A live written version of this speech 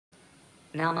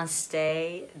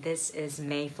Namaste, this is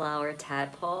Mayflower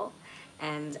Tadpole,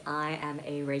 and I am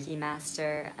a Reiki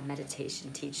master, a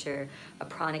meditation teacher, a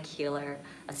pranic healer,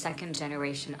 a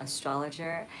second-generation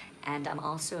astrologer, and I'm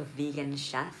also a vegan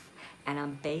chef, and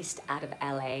I'm based out of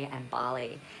LA and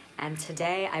Bali. And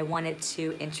today I wanted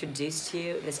to introduce to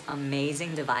you this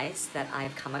amazing device that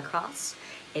I've come across.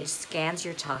 It scans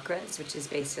your chakras, which is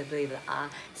basically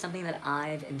something that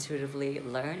I've intuitively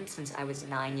learned since I was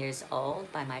 9 years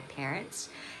old by my parents.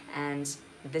 And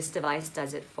this device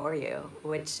does it for you,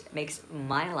 which makes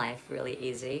my life really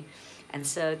easy. And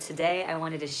so today I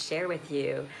wanted to share with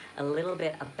you a little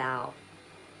bit about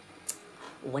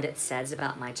what it says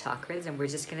about my chakras, and we're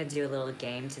just gonna do a little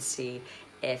game to see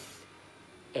if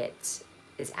it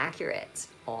is accurate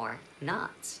or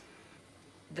not.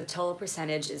 The total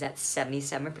percentage is at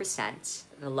 77%,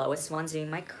 the lowest one's being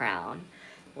my crown,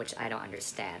 which I don't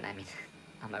understand. I mean,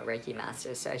 I'm a Reiki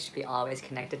master, so I should be always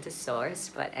connected to source.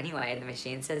 But anyway, the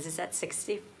machine says it's at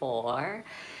 64,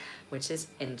 which is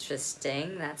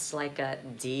interesting. That's like a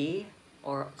D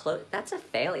or close. That's a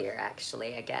failure,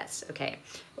 actually, I guess. Okay.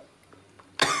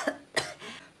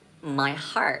 My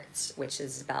heart, which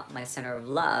is about my center of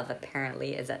love,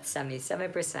 apparently is at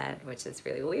 77%, which is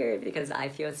really weird because I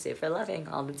feel super loving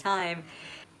all the time.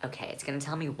 Okay, it's gonna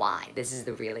tell me why. This is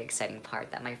the really exciting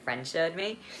part that my friend showed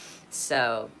me.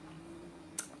 So,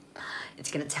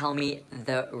 it's gonna tell me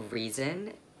the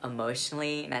reason,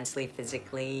 emotionally, mentally,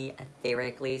 physically,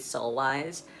 etherically,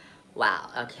 soul-wise. Wow,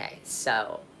 okay,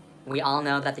 so we all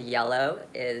know that the yellow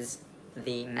is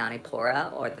the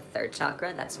Manipura, or the third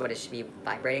chakra. That's what it should be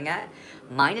vibrating at.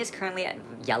 Mine is currently at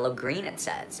yellow-green, it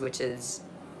says, which is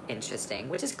interesting,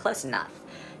 which is close enough.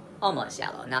 Almost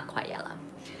yellow, not quite yellow.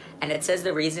 And it says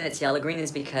the reason it's yellow-green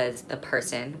is because the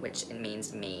person, which it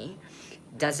means me,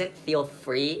 doesn't feel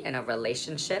free in a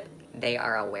relationship. They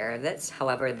are aware of this.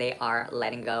 However, they are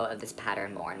letting go of this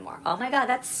pattern more and more. Oh my God,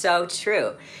 that's so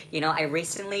true. You know, I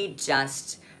recently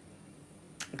just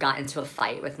got into a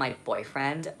fight with my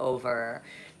boyfriend over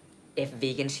if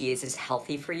vegan cheese is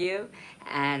healthy for you,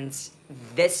 and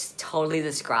this totally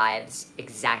describes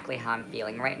exactly how I'm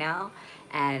feeling right now.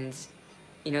 And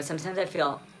you know, sometimes I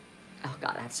feel, oh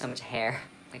God, I have so much hair,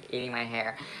 like eating my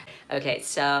hair. Okay,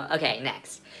 so, okay,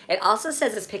 next. It also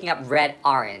says it's picking up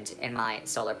red-orange in my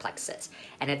solar plexus.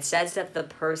 And it says that the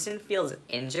person feels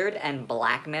injured and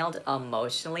blackmailed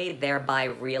emotionally, thereby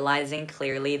realizing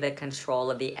clearly the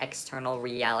control of the external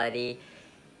reality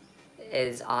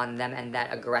is on them and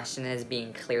that aggression is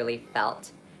being clearly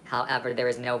felt. However, there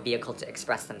is no vehicle to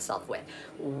express themselves with.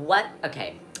 What?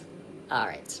 Okay, all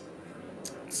right.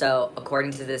 So,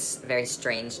 according to this very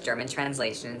strange German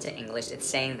translation into English, it's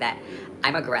saying that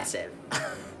I'm aggressive.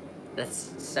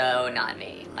 That's so not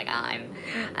me. Like, I'm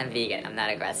vegan, I'm not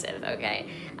aggressive, okay?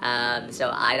 So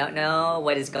I don't know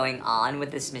what is going on with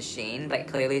this machine, but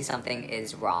clearly something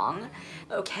is wrong.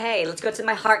 Okay, let's go to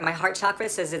my heart. My heart chakra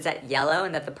says it's at yellow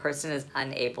and that the person is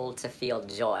unable to feel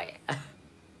joy.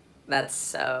 That's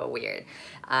so weird.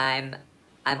 I'm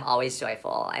always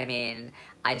joyful. I mean,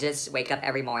 I just wake up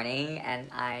every morning and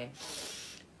I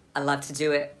love to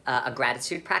do a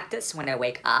gratitude practice when I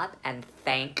wake up and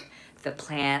thank the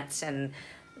plants and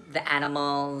the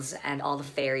animals and all the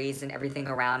fairies and everything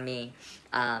around me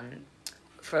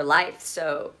for life.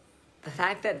 So the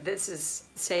fact that this is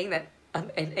saying that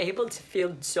I'm unable to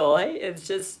feel joy is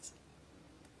just,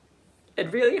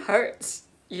 it really hurts,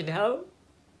 you know?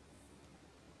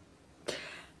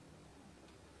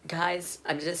 Guys,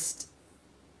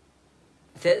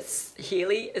 this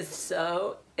Healy is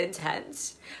so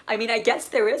intense. I mean, I guess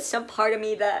there is some part of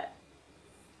me that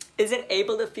isn't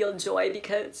able to feel joy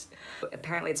because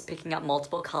apparently it's picking up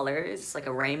multiple colors, like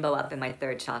a rainbow up in my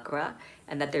third chakra,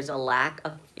 and that there's a lack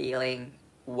of feeling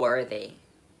worthy.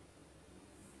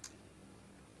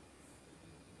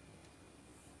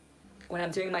 When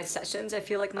I'm doing my sessions, I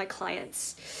feel like my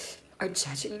clients are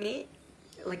judging me.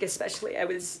 Like, especially I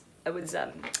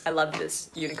love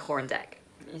this unicorn deck.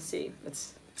 You see,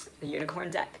 it's the unicorn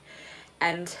deck.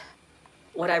 And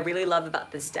what I really love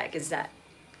about this deck is that,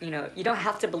 you know, you don't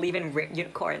have to believe in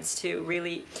unicorns to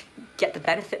really get the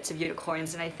benefits of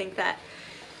unicorns. And I think that,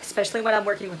 especially when I'm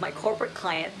working with my corporate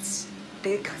clients,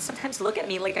 they sometimes look at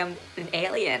me like I'm an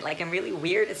alien, like I'm really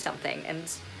weird or something. And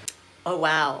oh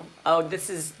wow, oh this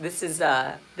is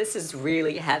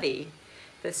really heavy.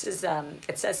 This is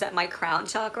it says that my crown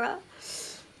chakra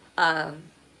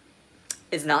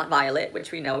is not violet,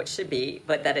 which we know it should be,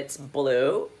 but that it's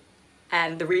blue.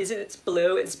 And the reason it's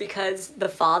blue is because the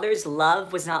father's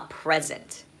love was not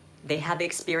present. They have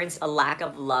experienced a lack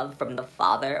of love from the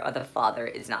father, or the father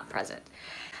is not present.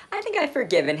 I think I've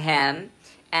forgiven him,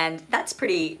 and that's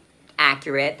pretty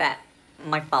accurate that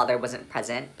my father wasn't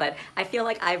present, but I feel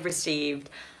like I've received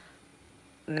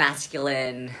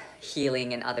masculine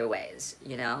healing in other ways,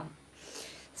 you know?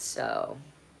 So,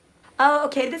 oh,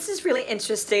 okay, this is really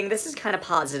interesting. This is kind of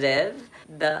positive.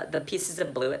 The pieces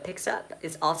of blue it picks up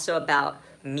is also about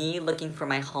me looking for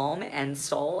my home and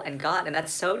soul and God, and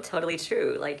that's so totally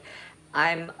true. Like,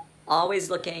 I'm always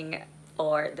looking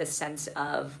for this sense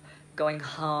of going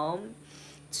home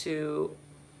to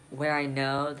where I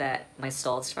know that my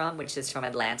soul's from, which is from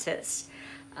Atlantis.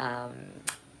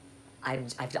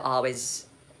 I've always,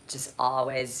 just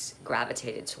always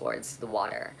gravitated towards the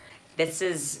water. This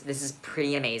is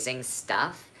pretty amazing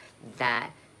stuff, that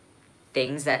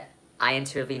things that I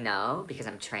intuitively know because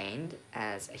I'm trained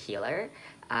as a healer,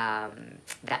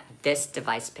 that this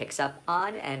device picks up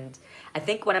on. And I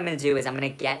think what I'm gonna do is I'm gonna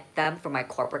get them for my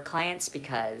corporate clients,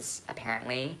 because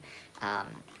apparently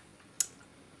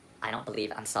I don't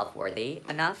believe I'm self-worthy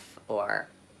enough or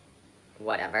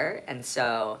whatever. And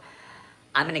so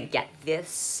I'm gonna get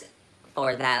this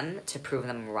for them to prove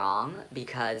them wrong,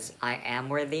 because I am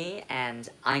worthy and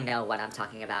I know what I'm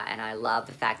talking about. And I love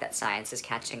the fact that science is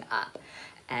catching up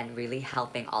and really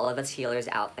helping all of us healers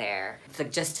out there,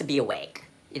 like, just to be awake.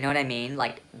 You know what I mean?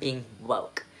 Like, being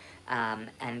woke.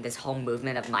 And this whole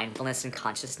movement of mindfulness and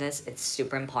consciousness, it's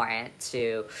super important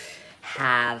to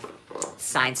have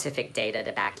scientific data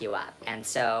to back you up. And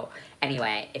so,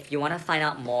 anyway, if you want to find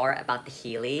out more about the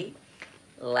Healy,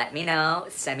 let me know,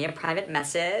 send me a private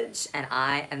message, and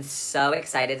I am so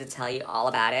excited to tell you all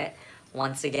about it.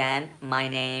 Once again, my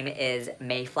name is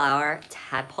Mayflower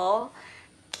Tadpole,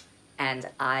 and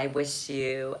I wish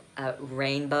you a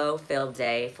rainbow-filled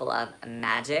day full of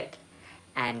magic,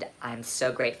 and I'm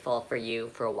so grateful for you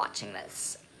for watching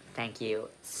this. Thank you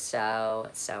so,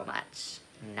 so much.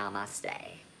 Namaste.